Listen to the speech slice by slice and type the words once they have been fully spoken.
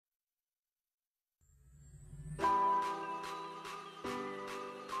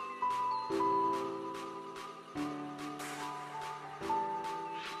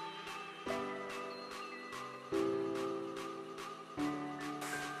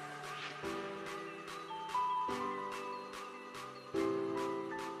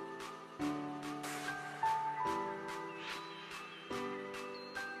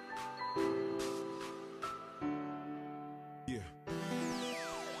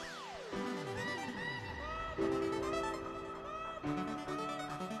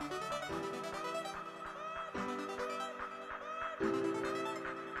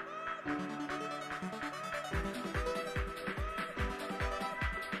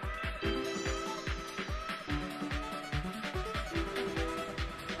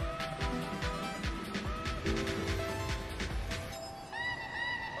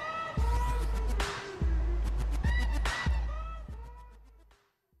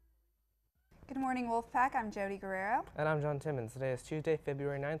Good morning, Wolfpack. I'm Jody Guerrero. And I'm John Timmons. Today is Tuesday,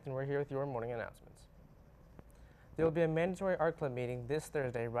 February 9th, and we're here with your morning announcements. There will be a mandatory art club meeting this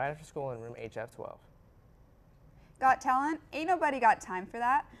Thursday right after school in room HF12. Got talent? Ain't nobody got time for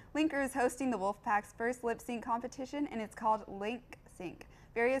that. Linker is hosting the Wolfpack's first lip sync competition, and it's called Link Sync.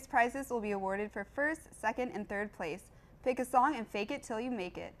 Various prizes will be awarded for first, second, and third place. Pick a song and fake it till you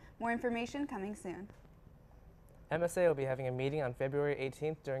make it. More information coming soon. MSA will be having a meeting on February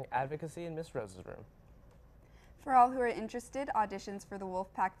 18th during advocacy in Miss Rose's room. For all who are interested, auditions for the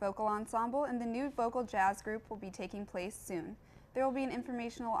Wolfpack Vocal Ensemble and the new vocal jazz group will be taking place soon. There will be an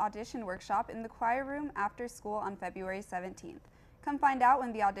informational audition workshop in the choir room after school on February 17th. Come find out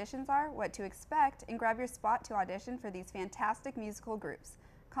when the auditions are, what to expect, and grab your spot to audition for these fantastic musical groups.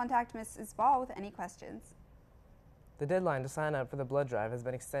 Contact Mrs. Ball with any questions. The deadline to sign up for the blood drive has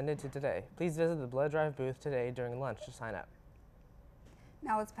been extended to today. Please visit the blood drive booth today during lunch to sign up.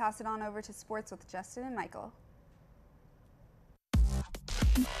 Now let's pass it on over to sports with Justin and Michael.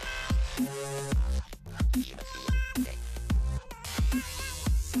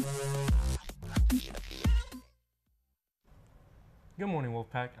 Good morning,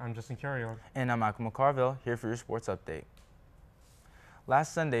 Wolfpack. I'm Justin Carrion. And I'm Michael McCarville, here for your sports update.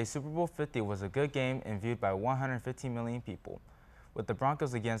 Last Sunday, Super Bowl 50 was a good game and viewed by 115 million people. With the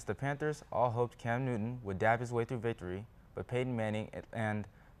Broncos against the Panthers, all hoped Cam Newton would dab his way through victory, but Peyton Manning and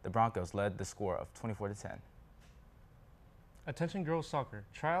the Broncos led the score of 24-10. Attention girls soccer.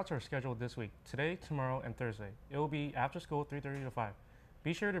 Tryouts are scheduled this week, today, tomorrow, and Thursday. It will be after school 3:30 to 5.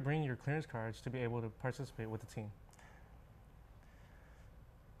 Be sure to bring your clearance cards to be able to participate with the team.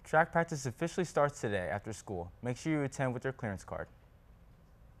 Track practice officially starts today after school. Make sure you attend with your clearance card.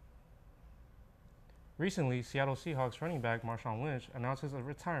 Recently, Seattle Seahawks running back Marshawn Lynch announced his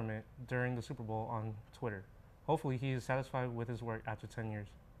retirement during the Super Bowl on Twitter. Hopefully, he is satisfied with his work after 10 years.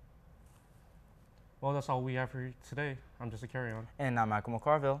 Well, that's all we have for you today. I'm Justin Carrion. And I'm Michael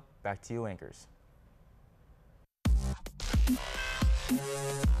McCarville. Back to you, anchors.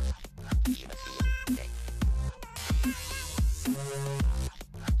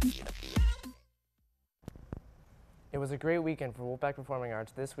 It was a great weekend for Wolfpack Performing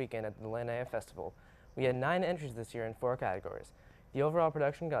Arts this weekend at the Linnea Festival. We had 9 entries this year in 4 categories. The overall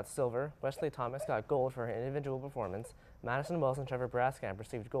production got silver, Wesley Thomas got gold for her individual performance, Madison Wells and Trevor Braskamp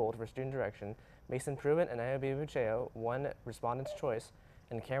received gold for student direction, Mason Pruitt and Ayobi Bucheo won Respondent's Choice,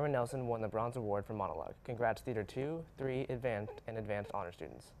 and Cameron Nelson won the Bronze Award for Monologue. Congrats Theater 2, 3, Advanced, and Advanced Honor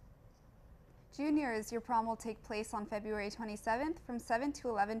students. Juniors, your prom will take place on February 27th from 7 to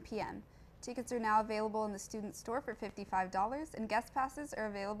 11 p.m. Tickets are now available in the student store for $55, and guest passes are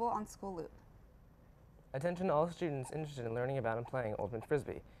available on School Loop. Attention all students interested in learning about and playing Ultimate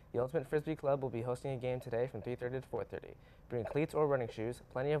Frisbee. The Ultimate Frisbee Club will be hosting a game today from 3:30 to 4:30. Bring cleats or running shoes,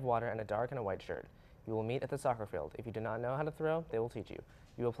 plenty of water, and a dark and a white shirt. You will meet at the soccer field. If you do not know how to throw, they will teach you.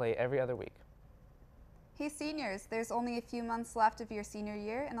 You will play every other week. Hey seniors, there's only a few months left of your senior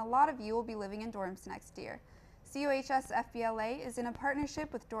year, and a lot of you will be living in dorms next year. COHS FBLA is in a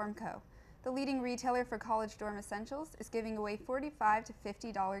partnership with Dormco. The leading retailer for college dorm essentials is giving away $45 to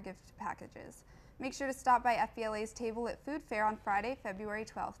 $50 gift packages. Make sure to stop by FBLA's table at Food Fair on Friday, February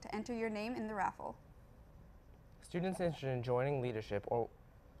 12th to enter your name in the raffle. Students interested in joining leadership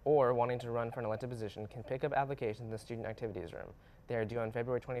or wanting to run for an elected position can pick up applications in the Student Activities Room. They are due on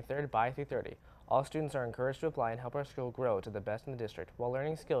February 23rd by 3:30. All students are encouraged to apply and help our school grow to the best in the district while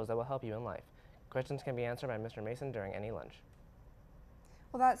learning skills that will help you in life. Questions can be answered by Mr. Mason during any lunch.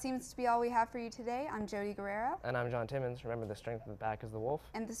 Well, that seems to be all we have for you today. I'm Jody Guerrero. And I'm John Timmons. Remember, the strength of the pack is the wolf.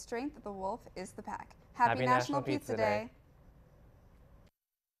 And the strength of the wolf is the pack. Happy National Pizza Day.